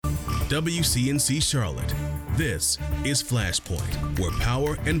WCNC Charlotte. This is Flashpoint, where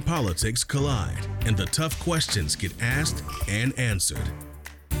power and politics collide and the tough questions get asked and answered.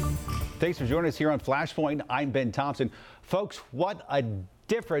 Thanks for joining us here on Flashpoint. I'm Ben Thompson. Folks, what a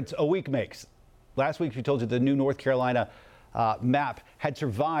difference a week makes. Last week, we told you the new North Carolina map had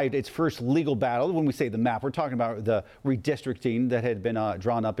survived its first legal battle. When we say the map, we're talking about the redistricting that had been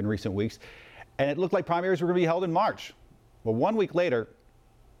drawn up in recent weeks. And it looked like primaries were going to be held in March. Well, 1 week later,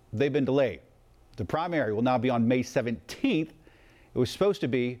 they've been delayed. The primary will now be on May 17th. It was supposed to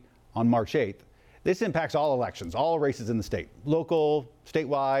be on March 8th. This impacts all elections, all races in the state, local,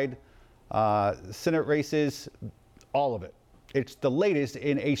 statewide, Senate races, all of it. It's the latest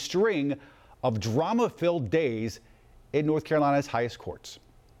in a string of drama-filled days in North Carolina's highest courts.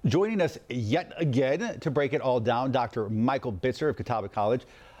 Joining us yet again to break it all down, Dr. Michael Bitzer of Catawba College.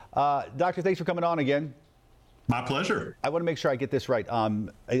 Doctor, thanks for coming on again. My pleasure. I want to make sure I get this right.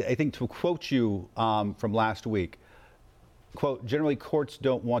 I think to quote you from last week, quote, generally courts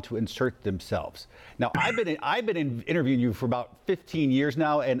don't want to insert themselves. Now, I've been interviewing you for about 15 years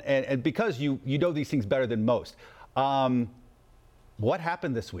now, and because you know these things better than most. What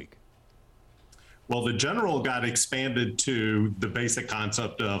happened this week? Well, the general got expanded to the basic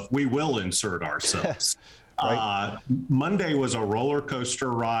concept of we will insert ourselves. Right. Monday was a roller coaster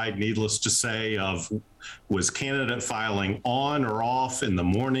ride, needless to say, was candidate filing on or off in the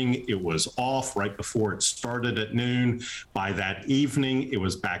morning. It was off right before it started at noon. By that evening, it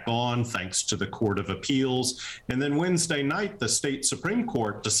was back on thanks to the Court of Appeals. And then Wednesday night, the state Supreme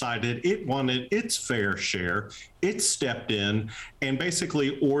Court decided it wanted its fair share. It stepped in and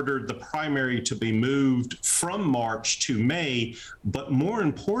basically ordered the primary to be moved from March to May, but more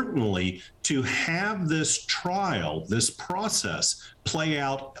importantly, to have this trial, this process, play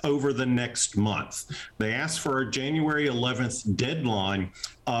out over the next month. They asked for a January 11th deadline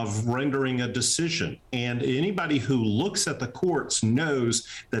of rendering a decision. And anybody who looks at the courts knows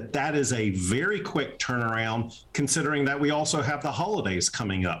that that is a very quick turnaround, considering that we also have the holidays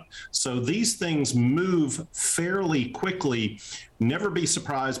coming up. So these things move fairly quickly. Never be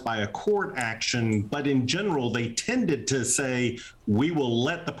surprised by a court action, but in general, they tended to say, we will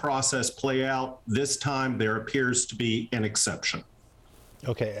let the process play out. This time, there appears to be an exception.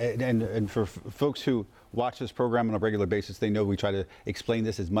 Okay, and for folks who watch this program on a regular basis, they know we try to explain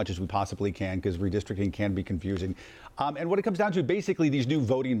this as much as we possibly can because redistricting can be confusing. And what it comes down to, basically, these new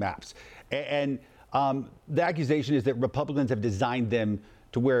voting maps. And the accusation is that Republicans have designed them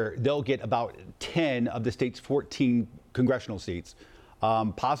to where they'll get about 10 of the state's 14 congressional seats,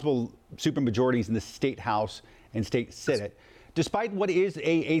 possible supermajorities in the state House and state Senate, despite what is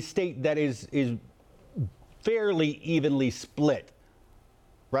a state that is fairly evenly split.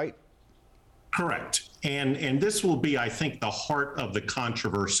 Right? Correct. And this will be, I think, the heart of the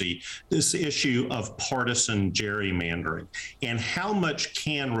controversy, this issue of partisan gerrymandering. And how much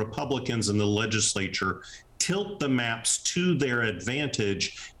can Republicans in the legislature tilt the maps to their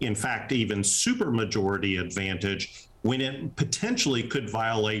advantage, in fact, even supermajority advantage, when it potentially could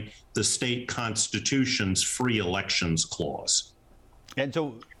violate the state constitution's free elections clause. And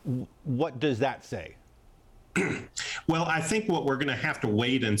so what does that say? Well, I think what we're going to have to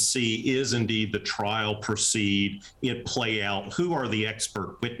wait and see is indeed the trial proceed, it play out. Who are the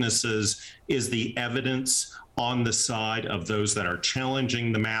expert witnesses? Is the evidence on the side of those that are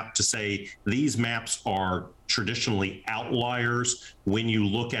challenging the map to say these maps are traditionally outliers? When you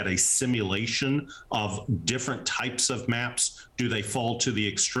look at a simulation of different types of maps, do they fall to the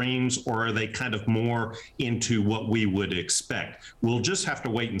extremes, or are they kind of more into what we would expect? We'll just have to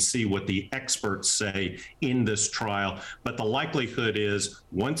wait and see what the experts say in this trial. But the likelihood is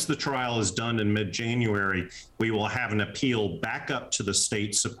once the trial is done in mid-January, we will have an appeal back up to the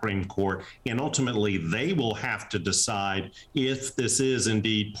state Supreme Court, and ultimately they will have to decide if this is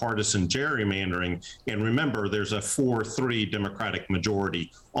indeed partisan gerrymandering. And remember, there's a 4-3 Democratic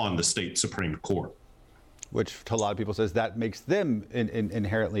majority on the state Supreme Court. Which to a lot of people says that makes them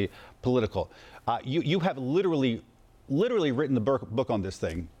inherently political. You have literally written the book on this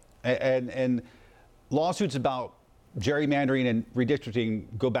thing, and lawsuits about gerrymandering and redistricting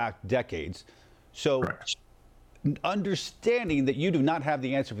go back decades. So Correct. Understanding that you do not have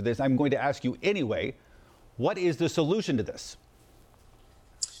the answer for this, I'm going to ask you anyway, what is the solution to this?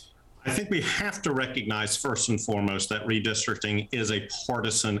 I think we have to recognize first and foremost that redistricting is a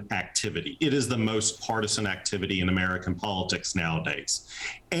partisan activity. It is the most partisan activity in American politics nowadays.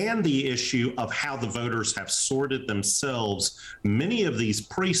 And the issue of how the voters have sorted themselves. Many of these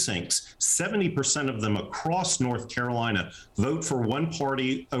precincts, 70% of them across North Carolina, vote for one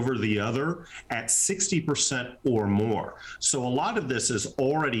party over the other at 60% or more. So a lot of this is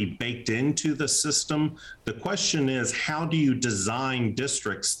already baked into the system. The question is, how do you design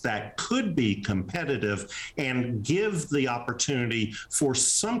districts that could be competitive and give the opportunity for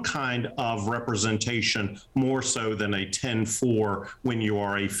some kind of representation more so than a 10-4 when you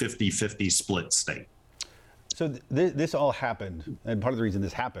are a 50-50 split state? So this all happened, and part of the reason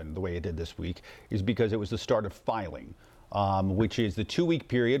this happened the way it did this week is because it was the start of filing, which is the 2-week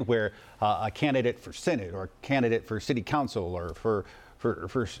period where a candidate for Senate or a candidate for City Council or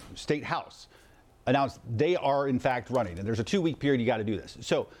for State House announced they are in fact running, and there's a 2-week period you got to do this.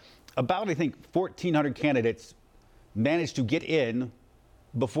 So about, I think, 1,400 candidates managed to get in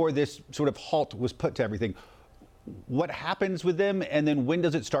before this sort of halt was put to everything. What happens with them, and then when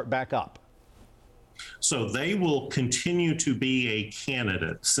does it start back up? So they will continue to be a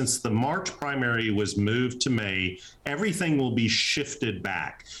candidate. Since the March primary was moved to May, everything will be shifted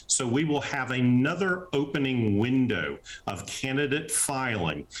back. So we will have another opening window of candidate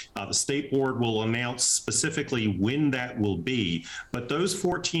filing. The state board will announce specifically when that will be, but those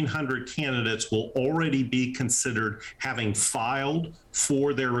 1,400 candidates will already be considered having filed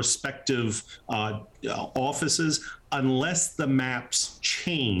for their respective offices unless the maps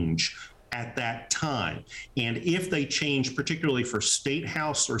change at that time. And if they change, particularly for state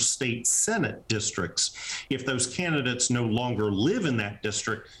house or state senate districts, if those candidates no longer live in that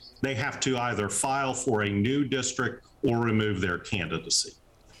district, they have to either file for a new district or remove their candidacy.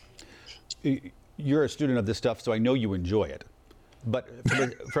 You're a student of this stuff, so I know you enjoy it. But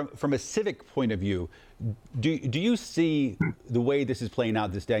from a civic point of view, do you see the way this is playing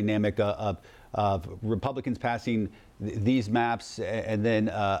out, this dynamic of Republicans passing these maps and then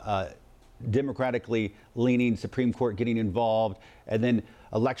democratically leaning Supreme Court getting involved, and then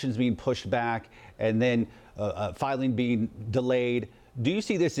elections being pushed back, and then filing being delayed? Do you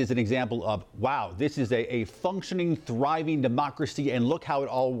see this as an example of, wow, this is a functioning, thriving democracy, and look how it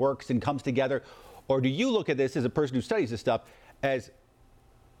all works and comes together? Or do you look at this as a person who studies this stuff as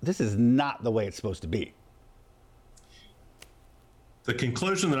this is not the way it's supposed to be? The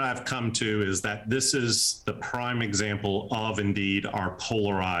conclusion that I've come to is that this is the prime example of, indeed, our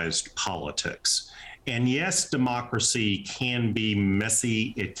polarized politics. And yes, democracy can be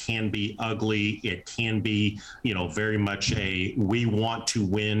messy, it can be ugly, it can be, very much a we want to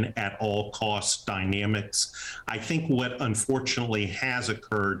win at all costs dynamics. I think what unfortunately has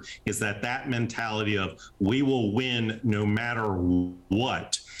occurred is that mentality of we will win no matter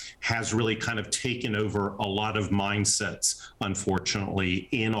what has really kind of taken over a lot of mindsets, unfortunately,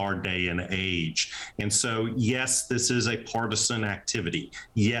 in our day and age. And so, yes, this is a partisan activity.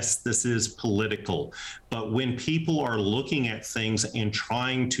 Yes, this is political. But when people are looking at things and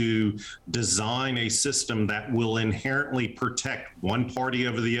trying to design a system that will inherently protect one party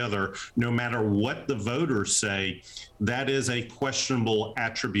over the other, no matter what the voters say, that is a questionable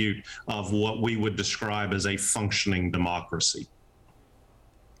attribute of what we would describe as a functioning democracy.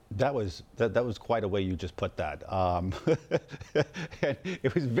 That was quite a way you just put that. And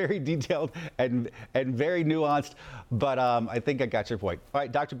it was very detailed and very nuanced, but I think I got your point. All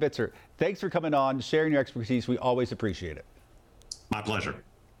right, Dr. Bitzer, thanks for coming on, sharing your expertise. We always appreciate it. My pleasure.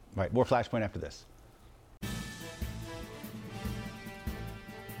 All right, more Flashpoint after this.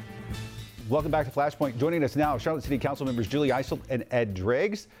 Welcome back to Flashpoint. Joining us now, Charlotte City Council members Julie Eisel and Ed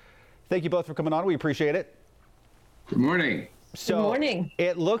Driggs. Thank you both for coming on. We appreciate it. Good morning. So Good morning.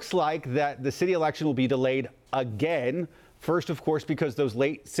 It looks like that the city election will be delayed again. First, of course, because those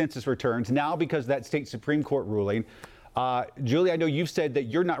late census returns. Now, because of that state Supreme Court ruling. Julie, I know you've said that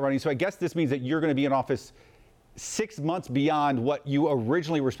you're not running, so I guess this means that you're going to be in office 6 months beyond what you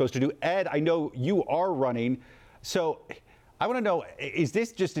originally were supposed to do. Ed, I know you are running. So I want to know, is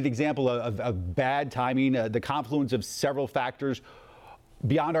this just an example of bad timing, the confluence of several factors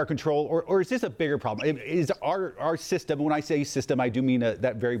beyond our control, or is this a bigger problem? Is our system, when I say system, I do mean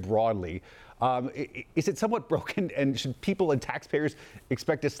that very broadly, is it somewhat broken, and should people and taxpayers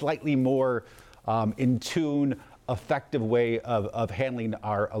expect a slightly more in tune, effective way of handling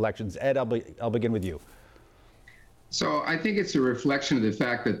our elections? Ed, I'll begin with you. So I think it's a reflection of the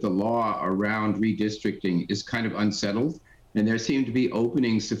fact that the law around redistricting is kind of unsettled. And there seem to be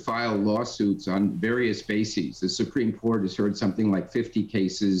openings to file lawsuits on various bases. The Supreme Court has heard something like 50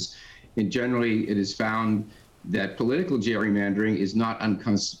 cases, and generally it has found that political gerrymandering is not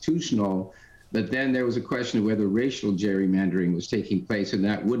unconstitutional, but then there was a question of whether racial gerrymandering was taking place, and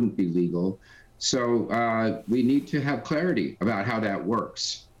that wouldn't be legal. So we need to have clarity about how that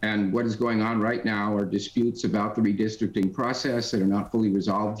works. And what is going on right now are disputes about the redistricting process that are not fully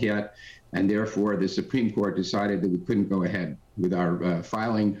resolved yet. And therefore, the Supreme Court decided that we couldn't go ahead with our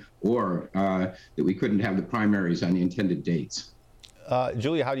filing, or that we couldn't have the primaries on the intended dates.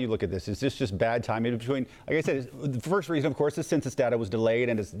 Julia, how do you look at this? Is this just bad timing between, like I said, the first reason, of course, the census data was delayed,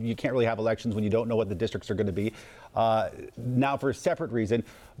 and you can't really have elections when you don't know what the districts are going to be. Now for a separate reason,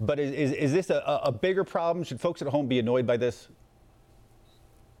 but is this a bigger problem? Should folks at home be annoyed by this?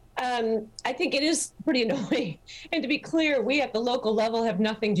 I think it is pretty annoying. And to be clear, we at the local level have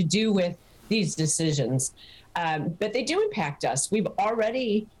nothing to do with these decisions, but they do impact us. We'd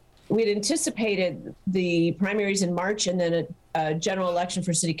anticipated the primaries in March and then a general election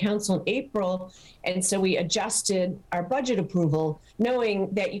for city council in April. And so we adjusted our budget approval,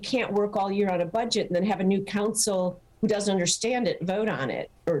 knowing that you can't work all year on a budget and then have a new council who doesn't understand it vote on it,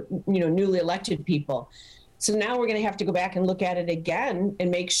 or newly elected people. So now we're going to have to go back and look at it again and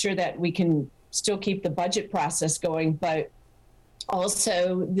make sure that we can still keep the budget process going, but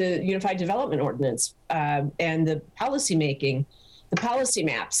also the Unified Development Ordinance and the policy making, the policy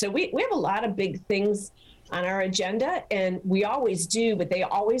map. So we have a lot of big things on our agenda, and we always do, but they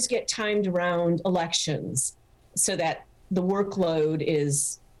always get timed around elections so that the workload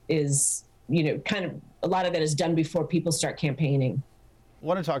is kind of, a lot of that is done before people start campaigning. I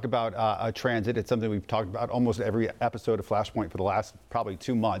want to talk about transit. It's something we've talked about almost every episode of Flashpoint for the last probably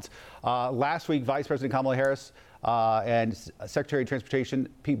 2 months. Last week, Vice President Kamala Harris and Secretary of Transportation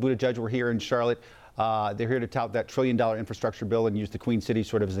Pete Buttigieg were here in Charlotte. They're here to tout that $1 trillion infrastructure bill and use the Queen City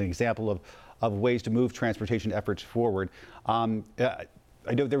sort of as an example of ways to move transportation efforts forward.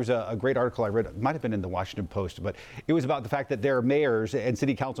 I know there was a great article I read, it might have been in the Washington Post, but it was about the fact that there are mayors and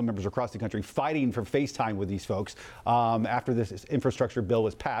city council members across the country fighting for FaceTime with these folks after this infrastructure bill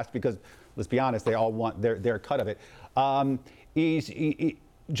was passed, because let's be honest, they all want their cut of it.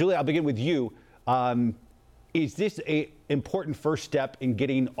 Julia, I'll begin with you. Is this an important first step in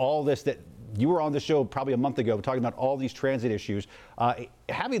getting all this that you were on the show probably a month ago talking about all these transit issues,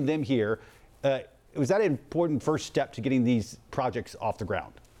 having them here, was that an important first step to getting these projects off the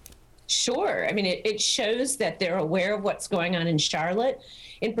ground? Sure. I mean, it shows that they're aware of what's going on in Charlotte,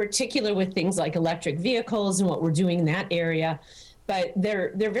 in particular with things like electric vehicles and what we're doing in that area. But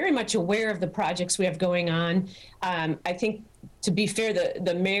they're very much aware of the projects we have going on. I think, to be fair,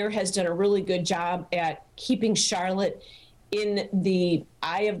 the mayor has done a really good job at keeping Charlotte in the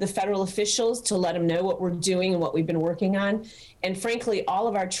eye of the federal officials to let them know what we're doing and what we've been working on. And frankly, all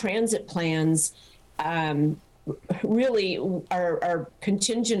of our transit plans really are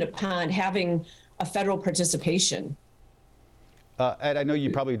contingent upon having a federal participation. Ed, I know you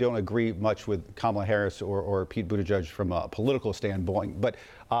probably don't agree much with Kamala Harris or Pete Buttigieg from a political standpoint, but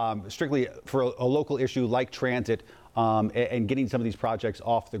strictly for a local issue like transit and getting some of these projects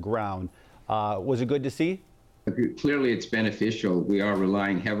off the ground, was it good to see? Clearly, it's beneficial. We are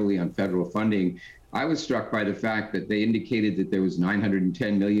relying heavily on federal funding. I was struck by the fact that they indicated that there was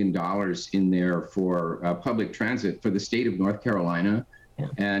 $910 million in there for public transit for the state of North Carolina. Yeah.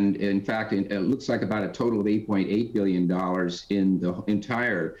 And in fact, it looks like about a total of $8.8 billion in the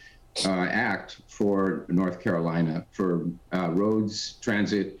entire act for North Carolina for roads,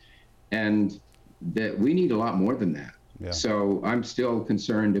 transit, and that we need a lot more than that. Yeah. So I'm still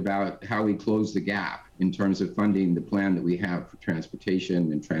concerned about how we close the gap in terms of funding the plan that we have for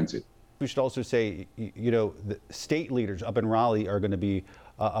transportation and transit. We should also say, the state leaders up in Raleigh are going to be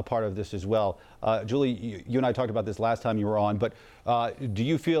a part of this as well. Julie, you and I talked about this last time you were on, but do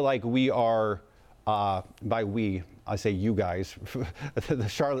you feel like we are, by we, I say you guys, the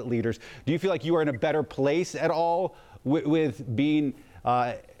Charlotte leaders, do you feel like you are in a better place at all with being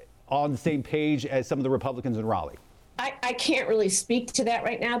on the same page as some of the Republicans in Raleigh? I can't really speak to that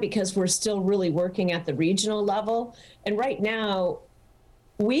right now because we're still really working at the regional level. And right now,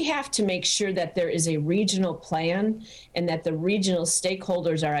 we have to make sure that there is a regional plan and that the regional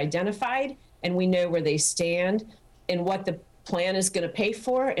stakeholders are identified and we know where they stand and what the plan is going to pay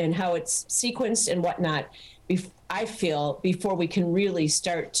for and how it's sequenced and whatnot. I feel before we can really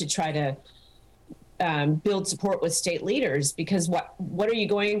start to try to build support with state leaders, because what are you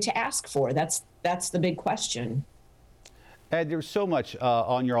going to ask for? That's the big question. Ed, there's so much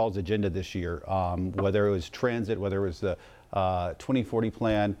on your all's agenda this year, whether it was transit, whether it was the 2040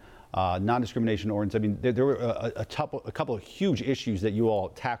 plan, non-discrimination ordinance. I mean, there were a couple of huge issues that you all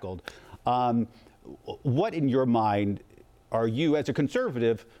tackled. What, in your mind, are you, as a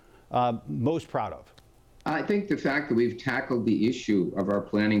conservative, most proud of? I think the fact that we've tackled the issue of our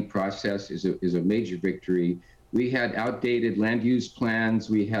planning process is a major victory. We had outdated land use plans.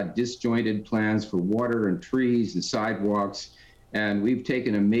 We had disjointed plans for water and trees and sidewalks. And we've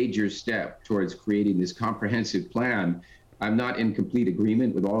taken a major step towards creating this comprehensive plan. I'm not in complete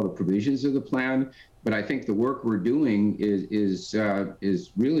agreement with all the provisions of the plan, but I think the work we're doing is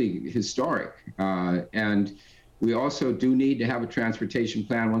really historic. And we also do need to have a transportation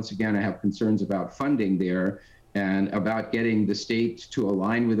plan. Once again, I have concerns about funding there and about getting the state to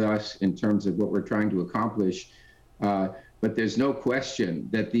align with us in terms of what we're trying to accomplish. But there's no question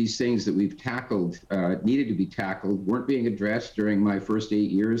that these things that we've tackled, needed to be tackled, weren't being addressed during my first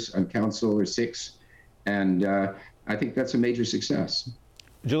 8 years on council, or 6. And I think that's a major success.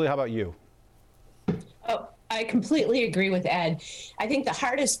 Julie, how about you? Oh, I completely agree with Ed. I think the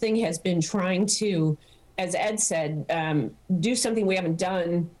hardest thing has been trying to, as Ed said, do something we haven't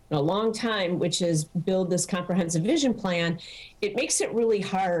done in a long time, which is build this comprehensive vision plan. It makes it really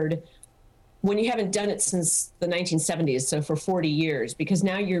hard when you haven't done it since the 1970s, so for 40 years, because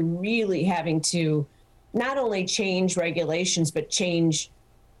now you're really having to not only change regulations, but change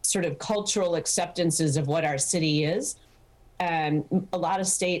sort of cultural acceptances of what our city is. A lot of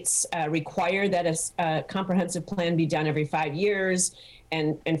states require that a comprehensive plan be done every 5 years.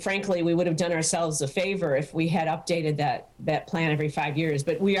 And frankly, we would have done ourselves a favor if we had updated that plan every 5 years.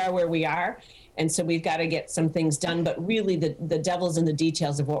 But we are where we are. And so we've got to get some things done. But really, the devil's in the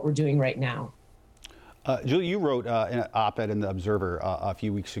details of what we're doing right now. Julie, you wrote an op-ed in The Observer a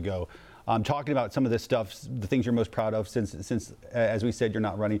few weeks ago talking about some of this stuff, the things you're most proud of since as we said, you're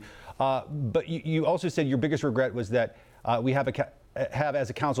not running. But you also said your biggest regret was that we have as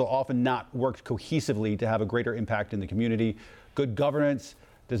a council often not worked cohesively to have a greater impact in the community. Good governance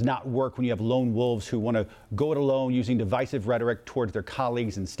does not work when you have lone wolves who want to go it alone using divisive rhetoric towards their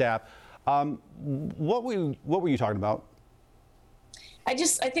colleagues and staff. What were you talking about? I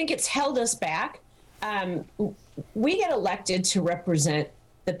think it's held us back. We get elected to represent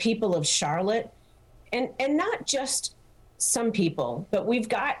the people of Charlotte, and not just some people, but we've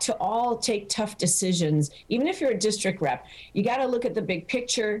got to all take tough decisions. Even if you're a district rep, you got to look at the big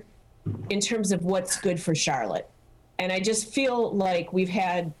picture in terms of what's good for Charlotte. And I just feel like we've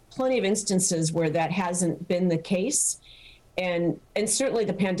had plenty of instances where that hasn't been the case. And certainly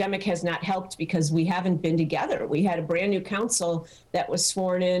the pandemic has not helped because we haven't been together. We had a brand new council that was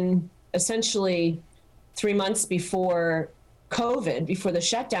sworn in essentially 3 months before COVID, before the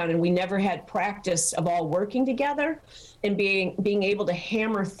shutdown, and we never had practice of all working together and being able to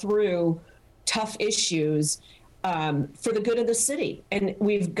hammer through tough issues for the good of the city. And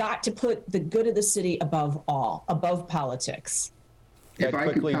we've got to put the good of the city above all, above politics. If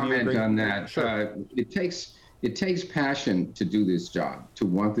I could comment on that, sure. It takes passion to do this job, to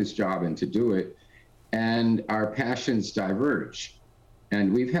want this job and to do it, and our passions diverge.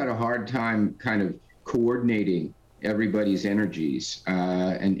 And we've had a hard time kind of coordinating everybody's energies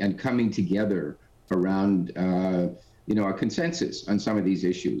and coming together around a consensus on some of these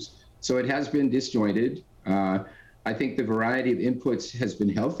issues. So it has been disjointed. I think the variety of inputs has been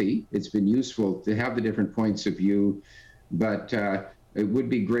healthy. It's been useful to have the different points of view, but it would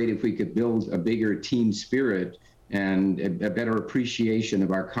be great if we could build a bigger team spirit and a better appreciation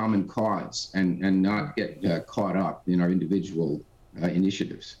of our common cause and not get caught up in our individual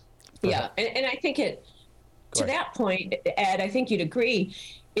initiatives. Yeah, and I think to that point, Ed, I think you'd agree,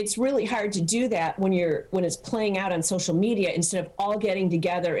 it's really hard to do that when it's playing out on social media instead of all getting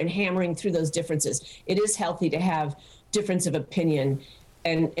together and hammering through those differences. It is healthy to have difference of opinion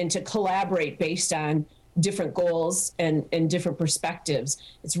and to collaborate based on different goals and different perspectives.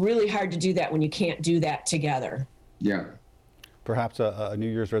 It's really hard to do that when you can't do that together. Yeah. Perhaps a New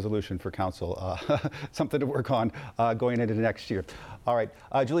Year's resolution for council, something to work on going into next year. All right,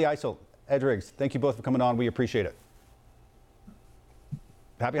 Julie Eisel, Ed Riggs, thank you both for coming on. We appreciate it.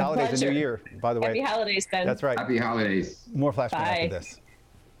 Happy holidays and New Year, by the way. Happy holidays, Ben. That's right. Happy holidays. More Flashpoint after this.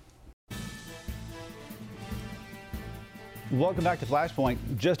 Welcome back to Flashpoint.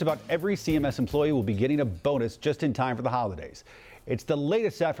 Just about every CMS employee will be getting a bonus just in time for the holidays. It's the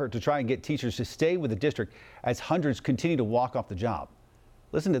latest effort to try and get teachers to stay with the district as hundreds continue to walk off the job.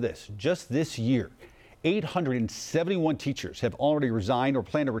 Listen to this. Just this year, 871 teachers have already resigned or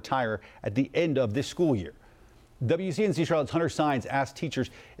plan to retire at the end of this school year. WCNC Charlotte's Hunter Sines asked teachers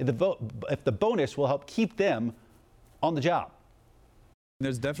if the bonus will help keep them on the job.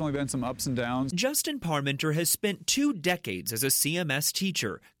 There's definitely been some ups and downs. Justin Parmenter has spent 2 decades as a CMS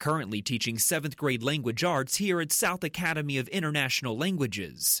teacher, currently teaching 7th grade language arts here at South Academy of International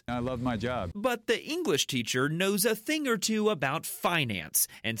Languages. I love my job. But the English teacher knows a thing or two about finance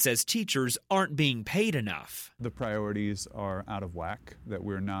and says teachers aren't being paid enough. The priorities are out of whack, that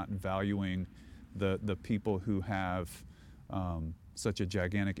we're not valuing the people who have such a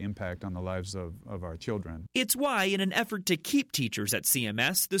gigantic impact on the lives of our children. It's why, in an effort to keep teachers at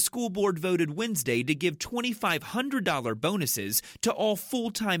CMS, the school board voted Wednesday to give $2,500 bonuses to all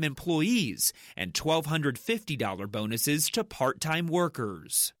full-time employees and $1,250 bonuses to part-time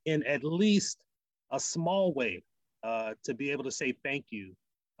workers. In at least a small way, to be able to say thank you,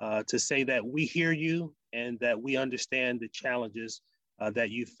 to say that we hear you and that we understand the challenges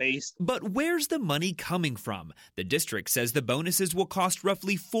that you faced. But where's the money coming from? The district says the bonuses will cost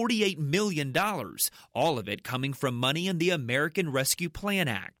roughly $48 million, all of it coming from money in the American Rescue Plan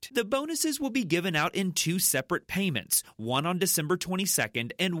Act. The bonuses will be given out in 2 separate payments, one on December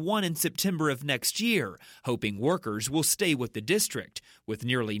 22nd and one in September of next year, hoping workers will stay with the district. With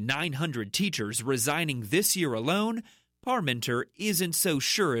nearly 900 teachers resigning this year alone, Parmenter isn't so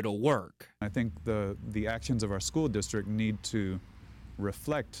sure it'll work. I think the actions of our school district need to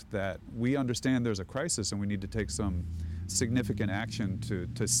reflect that we understand there's a crisis and we need to take some significant action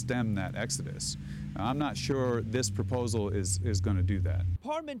to stem that exodus. I'm not sure this proposal is going to do that.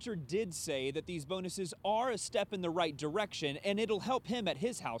 Parmenter did say that these bonuses are a step in the right direction and it'll help him at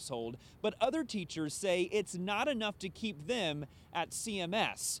his household, but other teachers say it's not enough to keep them at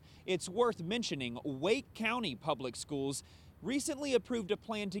CMS. It's worth mentioning Wake County Public Schools recently approved a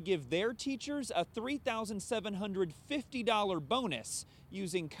plan to give their teachers a $3,750 bonus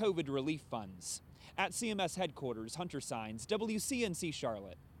using COVID relief funds. At CMS headquarters, Hunter Signs, WCNC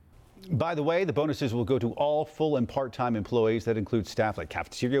Charlotte. By the way, the bonuses will go to all full and part-time employees. That includes staff like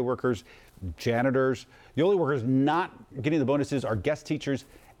cafeteria workers, janitors. The only workers not getting the bonuses are guest teachers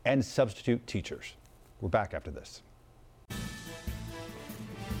and substitute teachers. We're back after this.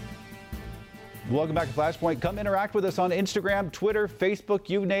 Welcome back to Flashpoint. Come interact with us on Instagram, Twitter, Facebook,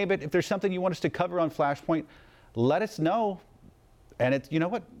 you name it. If there's something you want us to cover on Flashpoint, let us know. And it's, you know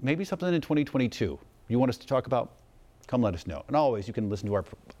what, maybe something in 2022 you want us to talk about, come let us know. And always, you can listen to our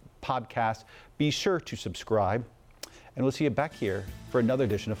podcast. Be sure to subscribe. And we'll see you back here for another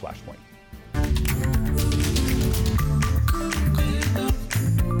edition of Flashpoint.